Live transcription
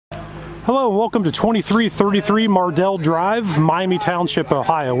Hello and welcome to 2333 Mardell Drive, Miami Township,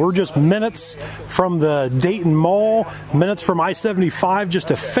 Ohio. We're just minutes from the Dayton Mall, minutes from I-75,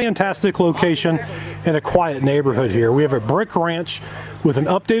 just a fantastic location in a quiet neighborhood here. We have a brick ranch with an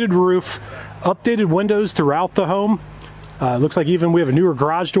updated roof, updated windows throughout the home. Looks like even we have a newer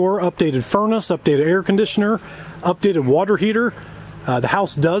garage door, updated furnace, updated air conditioner, updated water heater. The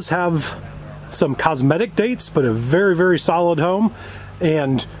house does have some cosmetic dates, but a very, very solid home.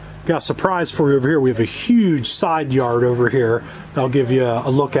 And got a surprise for you over here. We have a huge side yard over here I'll give you a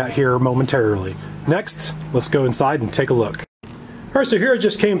look at here momentarily. Next, let's go inside and take a look. All right, so here I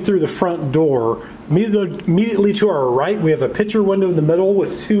just came through the front door. Immediately to our right, we have a picture window in the middle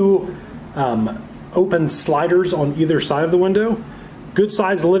with two open sliders on either side of the window. Good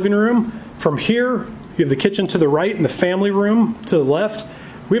sized living room. From here, you have the kitchen to the right and the family room to the left.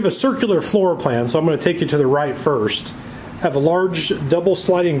 We have a circular floor plan, so I'm going to take you to the right first. Have a large double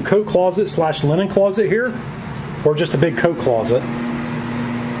sliding coat closet slash linen closet here, or just a big coat closet.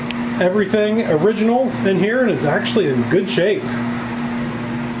 Everything original in here, and it's actually in good shape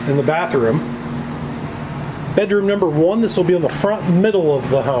in the bathroom. Bedroom number one, this will be on the front middle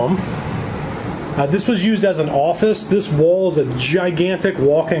of the home. This was used as an office. This wall is a gigantic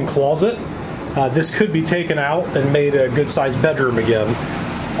walk-in closet. This could be taken out and made a good sized bedroom again.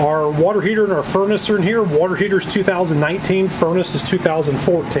 Our water heater and our furnace are in here. Water heater is 2019, furnace is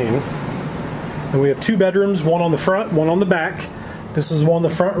 2014. And we have two bedrooms, one on the front, one on the back. This is one on the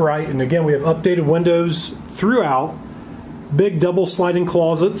front right, and again we have updated windows throughout. Big double sliding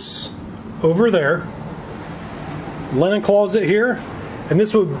closets over there. Linen closet here. And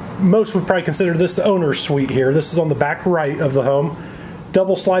this most would probably consider this the owner's suite here. This is on the back right of the home.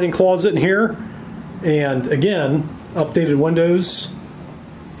 Double sliding closet in here. And again, updated windows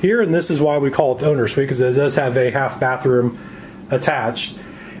here, and this is why we call it the owner's suite, because it does have a half bathroom attached.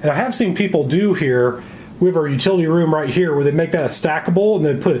 And I have seen people do here, we have our utility room right here where they make that a stackable and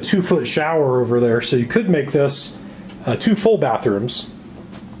then put a 2-foot shower over there, so you could make this two full bathrooms.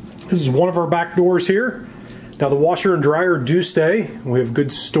 This is one of our back doors here. Now the washer and dryer do stay. We have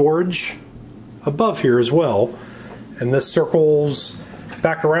good storage above here as well, and this circles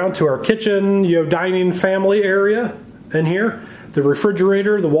back around to our kitchen, dining family area in here. The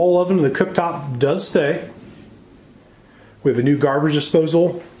refrigerator, the wall oven, and the cooktop does stay. We have a new garbage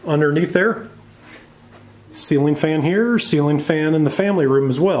disposal underneath there. Ceiling fan here, ceiling fan in the family room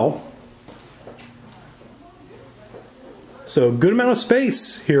as well. So a good amount of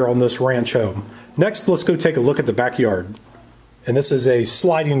space here on this ranch home. Next, let's go take a look at the backyard. And this is a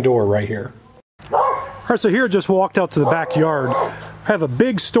sliding door right here. All right, so here I just walked out to the backyard. I have a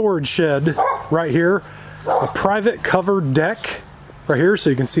big storage shed right here. A private covered deck right here,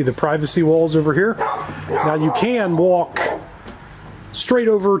 so you can see the privacy walls over here. Now you can walk straight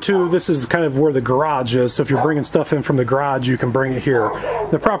over to, this is kind of where the garage is, so if you're bringing stuff in from the garage, you can bring it here.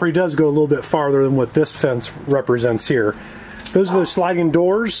 The property does go a little bit farther than what this fence represents here. Those are those sliding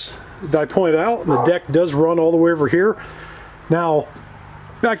doors that I pointed out, and the deck does run all the way over here. Now,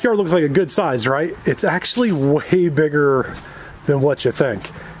 backyard looks like a good size, right? It's actually way bigger than what you think,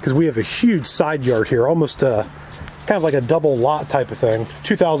 because we have a huge side yard here, almost kind of like a double lot type of thing.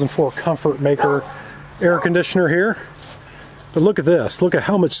 2004 Comfort Maker air conditioner here. But look at this. Look at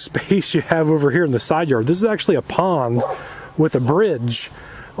how much space you have over here in the side yard. This is actually a pond with a bridge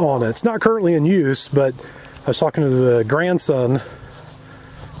on it. It's not currently in use, but I was talking to the grandson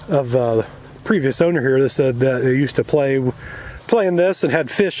of the previous owner here that said that they used to play in this and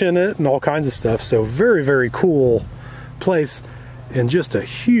had fish in it and all kinds of stuff. So very, very cool place, and just a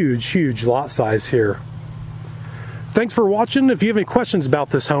huge lot size here. Thanks for watching. If you have any questions about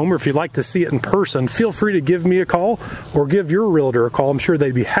this home, or if you'd like to see it in person, feel free to give me a call or give your realtor a call. I'm sure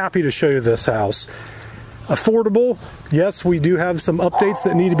they'd be happy to show you this house. Affordable, yes, we do have some updates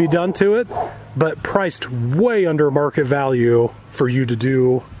that need to be done to it, but priced way under market value for you to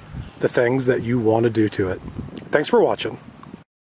do the things that you want to do to it. Thanks for watching.